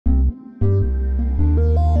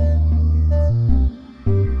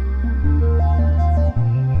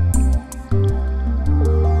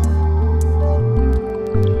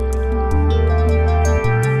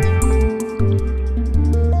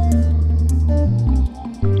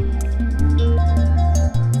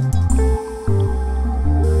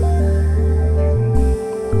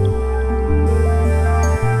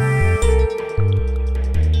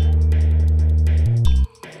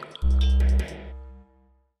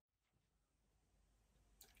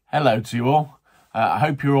Hello to you all. I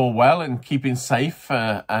hope you're all well and keeping safe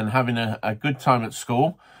and having a good time at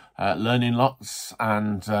school, learning lots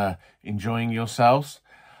and enjoying yourselves.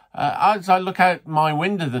 As I look out my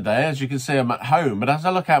window today, as you can see, I'm at home, but as I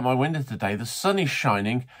look out my window today, the sun is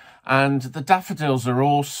shining and the daffodils are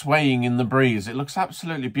all swaying in the breeze. It looks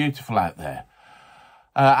absolutely beautiful out there.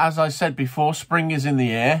 As I said before, spring is in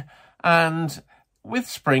the air, and with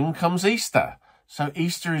spring comes Easter. So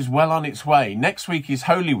Easter is well on its way. Next week is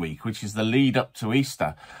Holy Week, which is the lead up to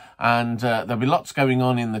Easter. And there'll be lots going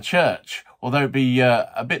on in the church, although it'll be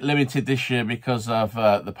a bit limited this year because of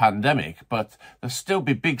the pandemic. But there'll still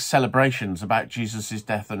be big celebrations about Jesus'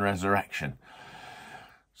 death and resurrection.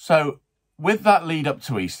 So with that lead up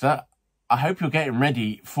to Easter, I hope you're getting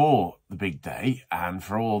ready for the big day and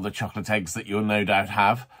for all the chocolate eggs that you'll no doubt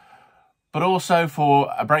have, but also for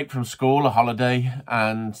a break from school, a holiday,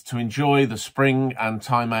 and to enjoy the spring and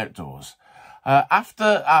time outdoors.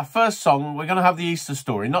 After our first song, we're going to have the Easter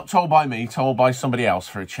story, not told by me, told by somebody else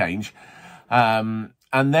for a change. And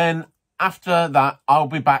then after that, I'll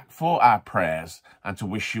be back for our prayers and to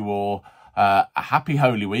wish you all a happy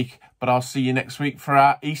Holy Week, but I'll see you next week for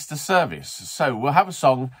our Easter service. So we'll have a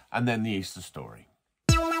song and then the Easter story.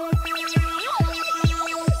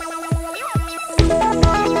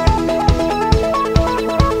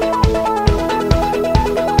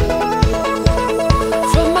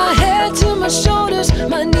 Shoulders,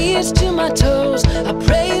 my knees to my toes, I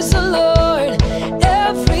praise the Lord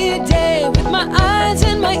every day with my eyes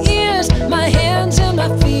and my ears, my hands and my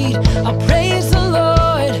feet. I praise the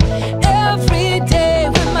Lord every day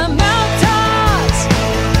with my mouth talks.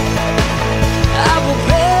 I will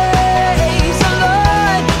praise the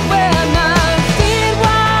Lord when my feet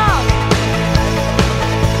walk.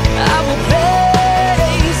 I will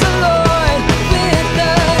praise the Lord with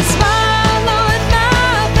the smile on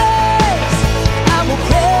my face. I will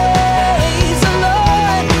praise the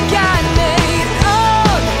Lord. God made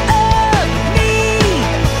all of me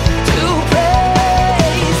to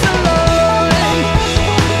praise the Lord.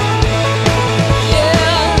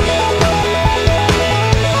 Yeah.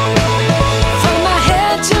 From my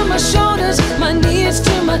head to my shoulders, my knees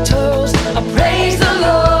to my toes, I praise the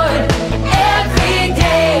Lord every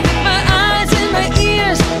day. My eyes and my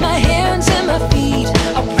ears, my hands and my feet,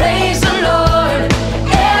 I praise the Lord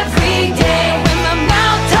every day. When my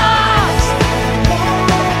mouth talks,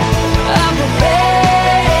 I will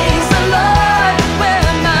praise the Lord. When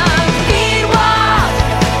my feet walk,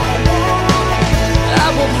 I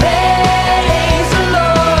will praise the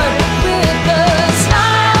Lord. With the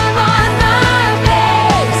smile on my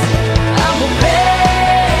face, I will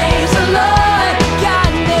praise the Lord.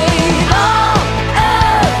 God made all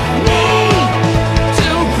of me to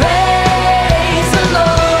praise the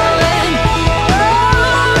Lord. Oh,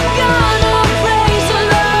 I'm gonna praise the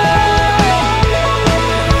Lord.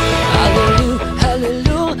 Hallelujah,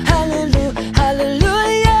 hallelujah, hallelujah,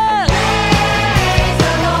 hallelujah. Praise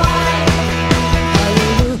the Lord.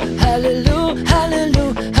 Hallelujah, hallelujah,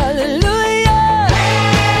 hallelujah, hallelujah.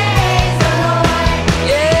 Praise the Lord.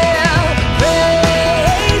 Yeah,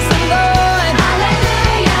 praise the Lord.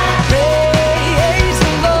 Hallelujah. Praise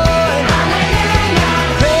the Lord. Hallelujah.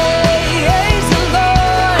 Praise the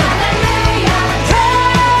Lord. Hallelujah.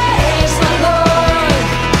 Praise the Lord.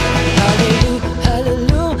 Hallelujah,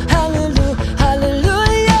 hallelujah, hallelujah,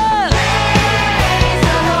 hallelujah. Praise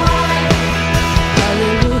the Lord.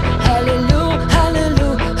 Hallelujah, hallelujah,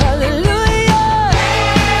 hallelujah, hallelujah.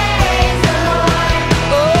 Praise the Lord.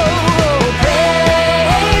 Oh,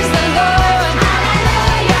 praise the Lord.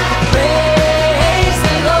 Hallelujah. Praise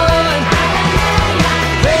the Lord. Hallelujah.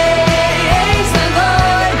 Praise the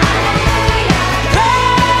Lord. Hallelujah.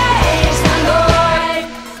 Praise the Lord.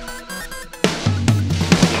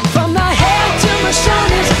 From my head to my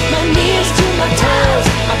shoulders, my knees to my toes,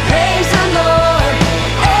 I praise the Lord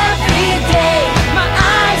every day. My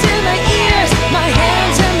eyes and my ears, my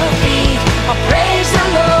hands and my feet, I praise the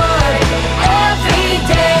Lord every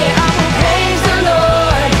day. I will praise the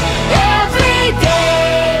Lord every day.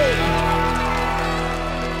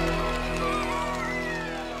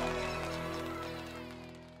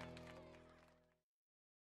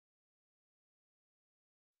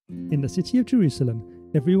 In the city of Jerusalem,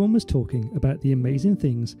 everyone was talking about the amazing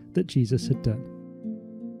things that Jesus had done.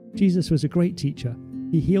 Jesus was a great teacher.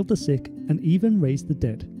 He healed the sick and even raised the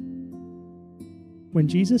dead. When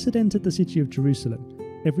Jesus had entered the city of Jerusalem,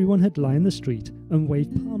 everyone had lined the street and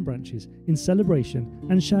waved palm branches in celebration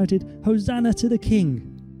and shouted, "Hosanna to the King!"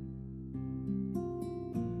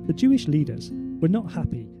 The Jewish leaders were not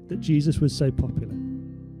happy that Jesus was so popular.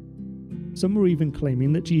 Some were even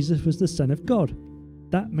claiming that Jesus was the Son of God.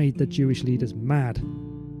 That made the Jewish leaders mad.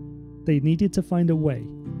 They needed to find a way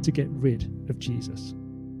to get rid of Jesus.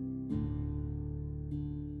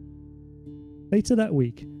 Later that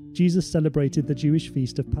week, Jesus celebrated the Jewish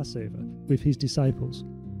feast of Passover with his disciples.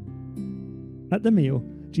 At the meal,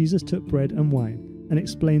 Jesus took bread and wine and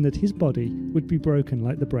explained that his body would be broken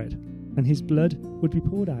like the bread, and his blood would be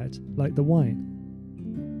poured out like the wine.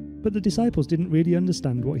 But the disciples didn't really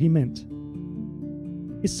understand what he meant.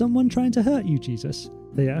 "Is someone trying to hurt you, Jesus?"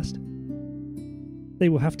 they asked. "They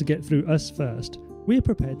will have to get through us first. We're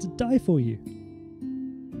prepared to die for you."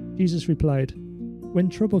 Jesus replied, "When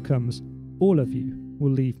trouble comes, all of you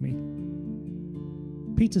will leave me."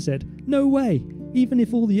 Peter said, "No way! Even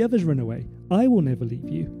if all the others run away, I will never leave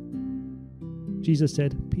you." Jesus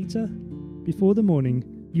said, "Peter, before the morning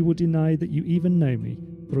you will deny that you even know me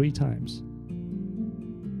 3 times."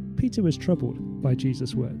 Peter was troubled by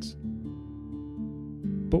Jesus' words.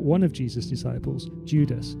 But one of Jesus' disciples,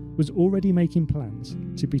 Judas, was already making plans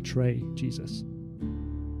to betray Jesus.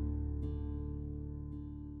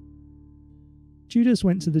 Judas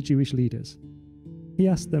went to the Jewish leaders. He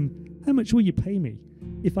asked them, "How much will you pay me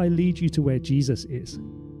if I lead you to where Jesus is?"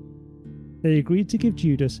 They agreed to give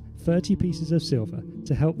Judas 30 pieces of silver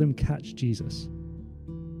to help them catch Jesus.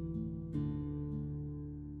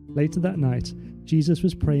 Later that night, Jesus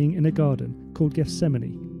was praying in a garden called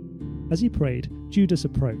Gethsemane. As he prayed, Judas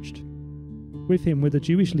approached. With him were the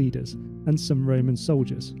Jewish leaders and some Roman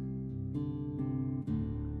soldiers.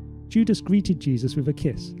 Judas greeted Jesus with a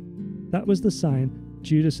kiss. That was the sign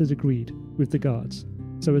Judas had agreed with the guards,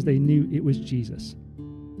 so as they knew it was Jesus.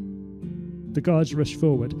 The guards rushed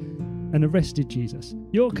forward and arrested Jesus.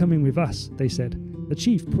 "You're coming with us," they said. "The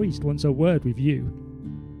chief priest wants a word with you."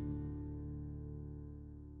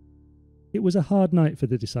 It was a hard night for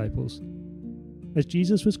the disciples. As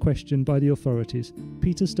Jesus was questioned by the authorities,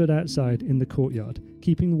 Peter stood outside in the courtyard,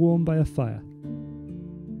 keeping warm by a fire.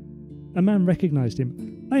 A man recognized him.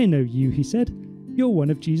 "I know you," he said. "You're one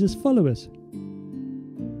of Jesus' followers."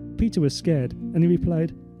 Peter was scared, and he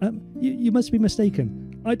replied, You must be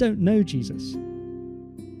mistaken. I don't know Jesus."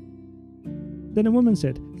 Then a woman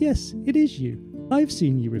said, "Yes, it is you. I've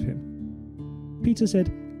seen you with him." Peter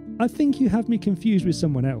said, "I think you have me confused with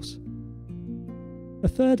someone else." A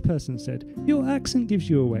third person said, "Your accent gives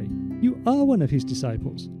you away. You are one of his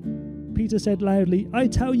disciples." Peter said loudly, "I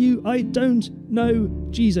tell you, I don't know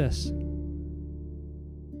Jesus."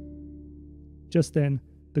 Just then,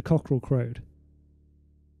 the cockerel crowed.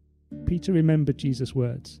 Peter remembered Jesus'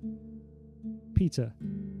 words. "Peter,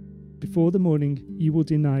 before the morning you will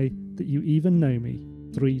deny that you even know me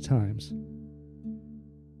 3 times."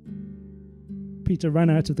 Peter ran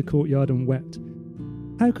out of the courtyard and wept.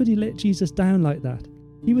 How could he let Jesus down like that?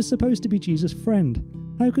 He was supposed to be Jesus' friend.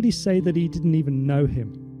 How could he say that he didn't even know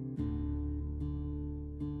him?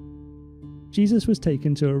 Jesus was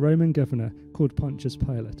taken to a Roman governor called Pontius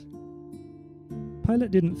Pilate.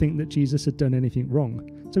 Pilate didn't think that Jesus had done anything wrong,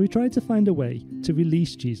 so he tried to find a way to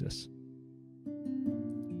release Jesus.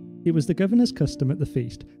 It was the governor's custom at the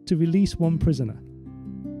feast to release one prisoner.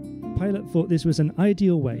 Pilate thought this was an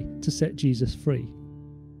ideal way to set Jesus free.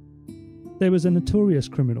 There was a notorious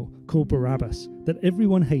criminal called Barabbas that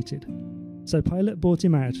everyone hated, so Pilate brought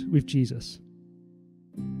him out with Jesus.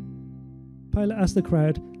 Pilate asked the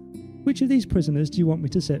crowd, "Which of these prisoners do you want me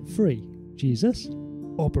to set free, Jesus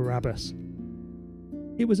or Barabbas?"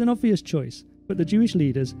 It was an obvious choice, but the Jewish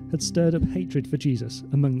leaders had stirred up hatred for Jesus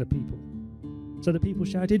among the people. So the people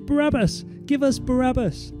shouted, "Barabbas! Give us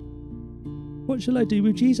Barabbas!" "What shall I do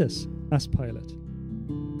with Jesus?" asked Pilate.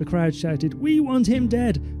 The crowd shouted, "We want him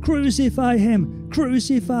dead! Crucify him!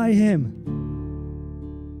 Crucify him!"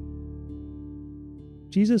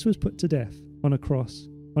 Jesus was put to death on a cross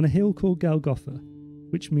on a hill called Golgotha,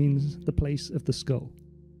 which means the place of the skull.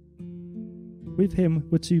 With him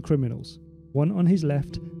were 2 criminals, one on his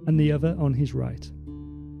left and the other on his right.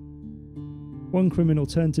 One criminal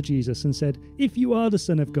turned to Jesus and said, "If you are the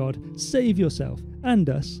Son of God, save yourself and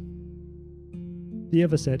us." The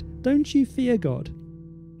other said, "Don't you fear God?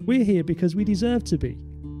 We're here because we deserve to be,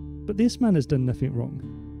 but this man has done nothing wrong."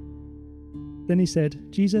 Then he said,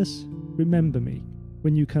 "Jesus, remember me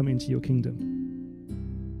when you come into your kingdom."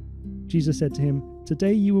 Jesus said to him,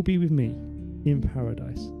 "Today you will be with me in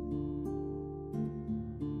paradise."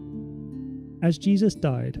 As Jesus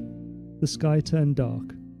died, the sky turned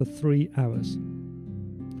dark for 3 hours.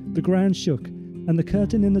 The ground shook, and the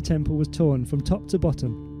curtain in the temple was torn from top to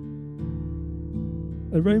bottom.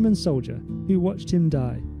 A Roman soldier who watched him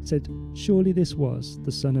die said, "Surely this was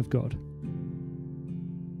the Son of God."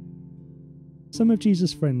 Some of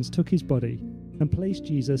Jesus' friends took his body and placed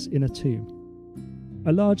Jesus in a tomb.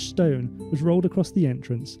 A large stone was rolled across the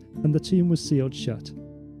entrance, and the tomb was sealed shut.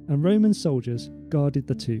 and Roman soldiers guarded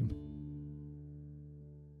the tomb.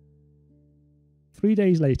 3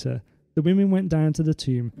 days later, the women went down to the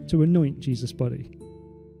tomb to anoint Jesus' body.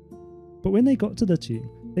 But when they got to the tomb,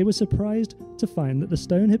 they were surprised to find that the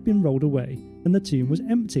stone had been rolled away and the tomb was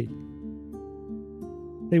empty.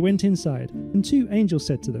 They went inside, and 2 angels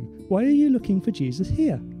said to them, "Why are you looking for Jesus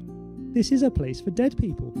here? This is a place for dead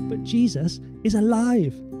people, but Jesus is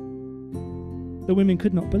alive." The women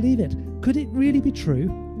could not believe it. Could it really be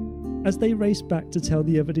true? As they raced back to tell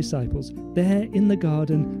the other disciples, there in the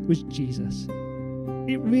garden was Jesus.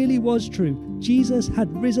 It really was true. Jesus had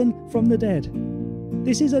risen from the dead.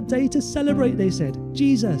 "This is a day to celebrate," they said.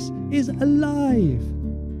 "Jesus is alive."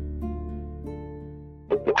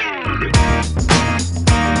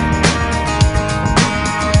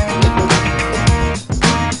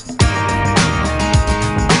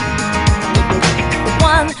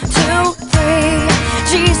 One, two, three,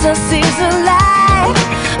 Jesus is alive.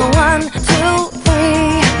 1, 2,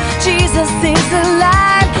 3, Jesus is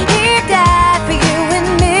alive. He died for you and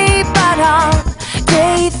me, but on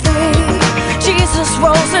day 3, Jesus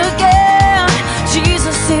rose again.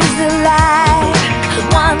 Jesus is alive.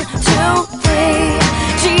 1, 2, 3,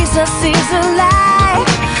 Jesus is alive.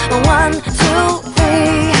 1, 2,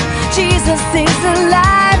 3, Jesus is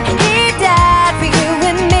alive. He died for you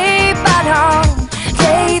and me, but on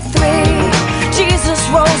day 3, Jesus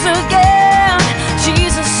rose again.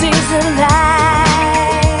 Jesus is alive.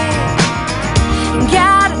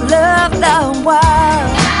 God loved the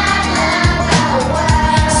world,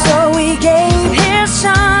 so He gave His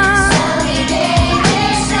Son.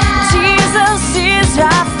 Jesus is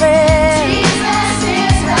our friend.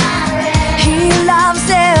 He loves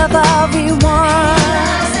everyone.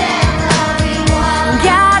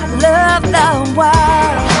 God loved the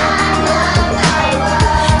world,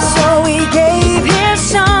 so He gave His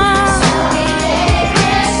Son.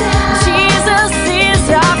 Jesus is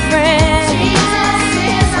our friend.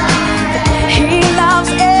 He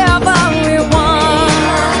loves everyone.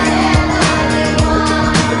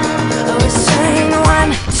 We sing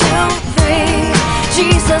 1, 2, 3,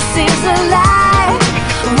 Jesus is alive.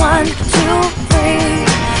 1, 2, 3,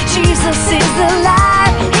 Jesus is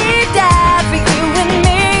alive. He died for you and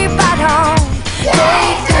me, but on day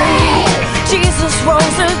 3, Jesus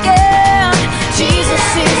rose again. Jesus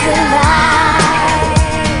is alive.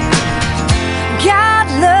 God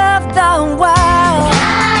loved the world,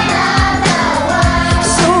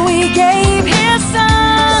 so He gave His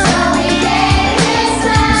Son.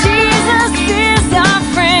 Jesus is our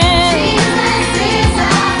friend.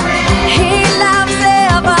 He loves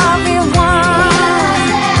everyone.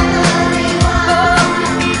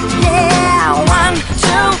 Yeah, 1,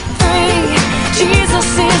 2, 3, Jesus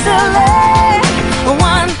is alive.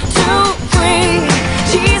 1, 2, 3,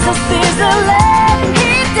 Jesus is alive.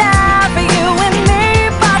 He died for you and me,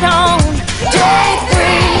 but on day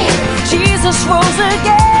 3, Jesus rose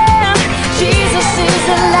again. Jesus is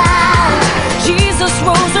alive. Jesus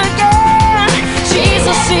rose again.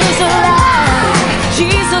 Jesus is alive.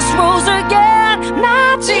 Jesus rose again.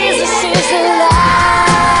 My Jesus is alive.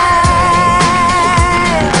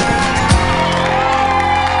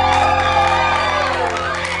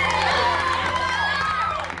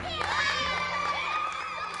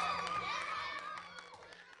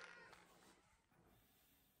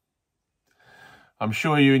 I'm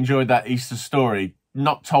sure you enjoyed that Easter story,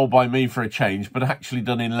 not told by me for a change, but actually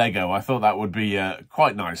done in Lego. I thought that would be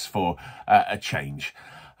quite nice for a change.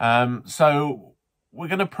 So we're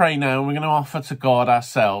going to pray now. We're going to offer to God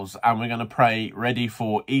ourselves, and we're going to pray ready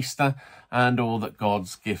for Easter and all that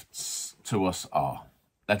God's gifts to us are.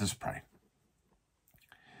 Let us pray.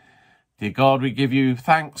 Dear God, we give you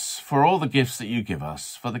thanks for all the gifts that you give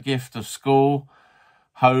us, for the gift of school,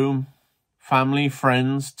 home, family,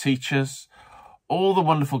 friends, teachers, all the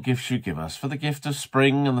wonderful gifts you give us, for the gift of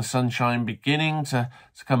spring and the sunshine beginning to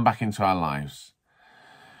come back into our lives.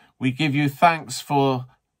 We give you thanks for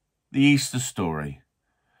the Easter story,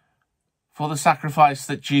 for the sacrifice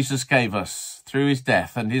that Jesus gave us through his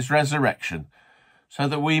death and his resurrection, so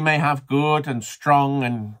that we may have good and strong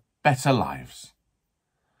and better lives.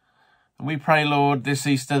 And we pray, Lord, this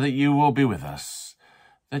Easter that you will be with us,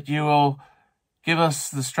 that you will give us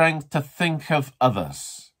the strength to think of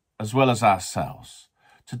others as well as ourselves,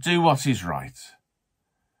 to do what is right,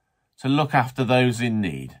 to look after those in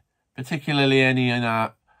need, particularly any in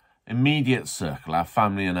our immediate circle, our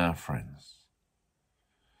family and our friends.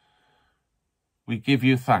 We give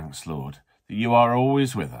you thanks, Lord, that you are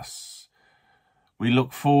always with us. We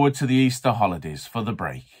look forward to the Easter holidays for the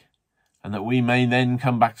break, and that we may then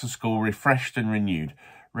come back to school refreshed and renewed,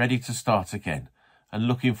 ready to start again, and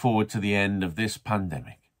looking forward to the end of this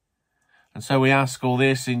pandemic. And so we ask all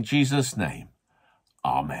this in Jesus' name.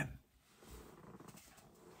 Amen.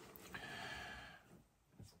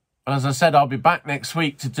 Well, as I said, I'll be back next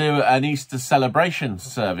week to do an Easter celebration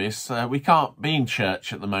service. We can't be in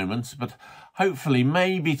church at the moment, but hopefully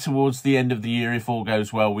maybe towards the end of the year, if all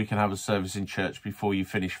goes well, we can have a service in church before you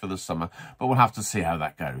finish for the summer. But we'll have to see how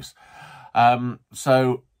that goes.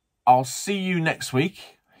 So I'll see you next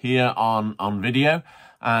week here on video,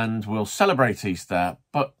 and we'll celebrate Easter.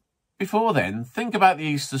 But before then, think about the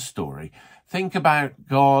Easter story. Think about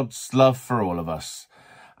God's love for all of us,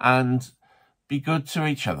 and be good to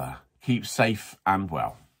each other. Keep safe and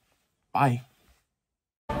well. Bye.